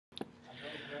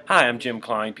Hi, I'm Jim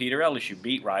Kleinpeter, LSU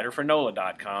beat writer for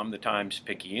NOLA.com, the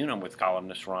Times-Picayune. I'm with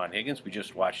columnist Ron Higgins. We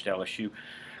just watched LSU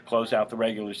close out the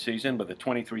regular season with a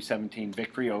 23-17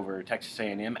 victory over Texas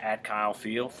A&M at Kyle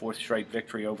Field, fourth straight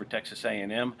victory over Texas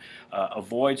A&M.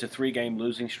 Avoids a three-game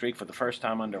losing streak for the first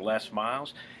time under Les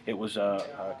Miles. It was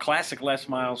a classic Les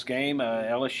Miles game.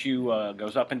 LSU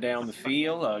goes up and down the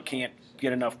field, can't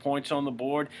get enough points on the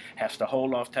board, has to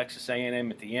hold off Texas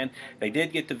A&M at the end. They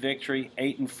did get the victory,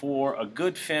 8-4, a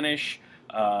good finish.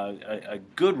 A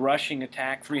good rushing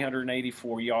attack,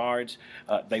 384 yards.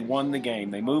 They won the game.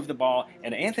 They moved the ball,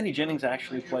 and Anthony Jennings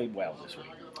actually played well this week.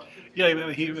 Yeah,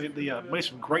 he made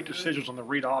some great decisions on the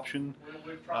read option,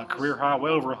 career high,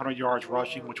 well over 100 yards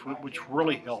rushing, which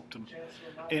really helped him.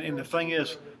 And the thing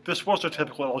is, this was a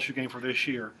typical LSU game for this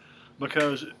year,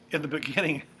 because in the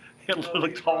beginning it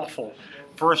looked awful.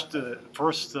 First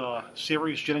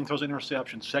series, Jennings throws an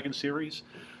interception. Second series,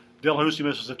 Delahousie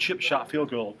misses a chip shot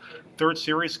field goal. Third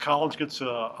series, Collins gets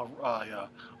a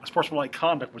sportsmanlike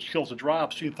conduct, which kills the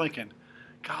drive. So you're thinking,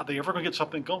 God, they ever going to get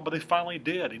something going? But they finally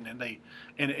did, and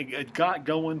it got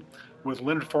going with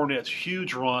Leonard Fournette's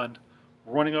huge run,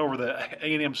 running over the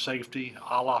A&M safety,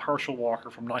 a la Herschel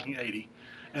Walker from 1980,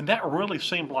 and that really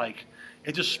seemed like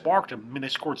it just sparked them. I mean, they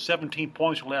scored 17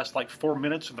 points in the last 4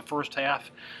 minutes in the first half,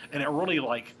 and it really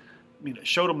it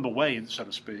showed them the way, so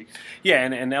to speak. Yeah,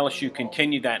 and LSU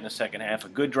continued that in the second half. A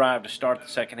good drive to start the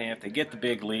second half. They get the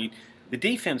big lead. The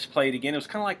defense played again. It was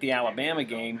kind of like the Alabama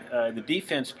game. The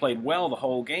defense played well the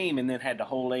whole game and then had to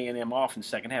hold A&M off in the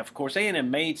second half. Of course,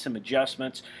 A&M made some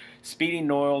adjustments. Speedy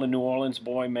Noyle, the New Orleans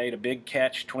boy, made a big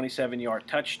catch, 27-yard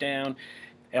touchdown.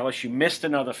 LSU missed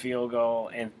another field goal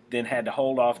and then had to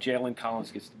hold off. Jalen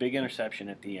Collins gets the big interception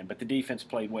at the end, but the defense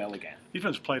played well again.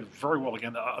 Defense played very well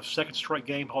again. A second straight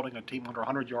game holding a team under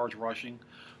 100 yards rushing,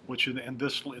 which in the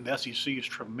SEC is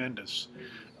tremendous.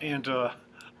 And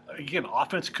again,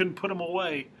 offense couldn't put them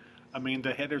away. I mean,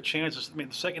 they had their chances. I mean,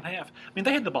 the second half,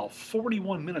 they had the ball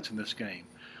 41 minutes in this game,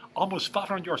 almost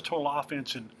 500 yards total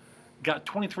offense, and got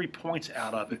 23 points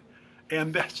out of it.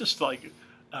 And that's just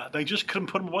they just couldn't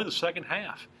put them away the second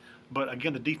half. But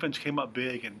again, the defense came up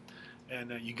big,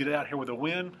 and you get out here with a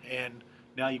win, and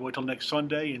now you wait till next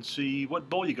Sunday and see what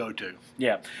bowl you go to.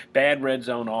 Yeah, bad red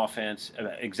zone offense,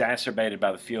 exacerbated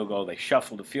by the field goal. They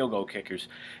shuffled the field goal kickers,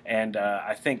 and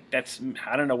I think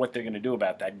I don't know what they're going to do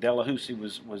about that. Delahousie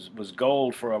was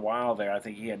gold for a while there. I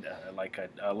think he had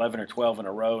 11 or 12 in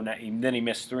a row, and then he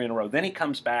missed 3 in a row. Then he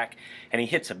comes back, and he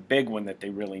hits a big one that they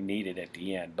really needed at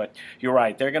the end. But you're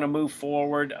right, they're going to move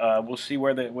forward. We'll see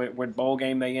where bowl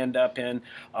game they end up in.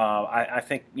 I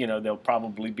think they'll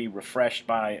probably be refreshed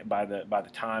by the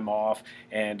time off,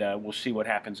 and we'll see what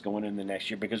happens going into the next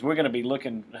year, because we're going to be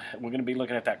looking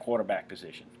at that quarterback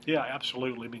position. Yeah,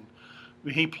 absolutely. I mean,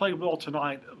 he played well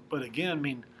tonight, but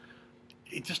again,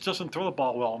 it just doesn't throw the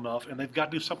ball well enough, and they've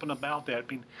got to do something about that.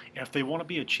 If they want to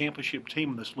be a championship team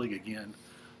in this league again,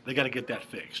 they got to get that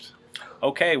fixed.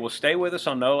 Okay, well, stay with us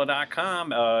on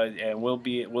NOLA.com, and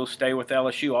we'll stay with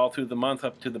LSU all through the month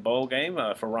up to the bowl game.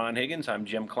 For Ron Higgins, I'm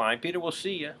Jim Kleinpeter. We'll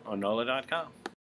see you on NOLA.com.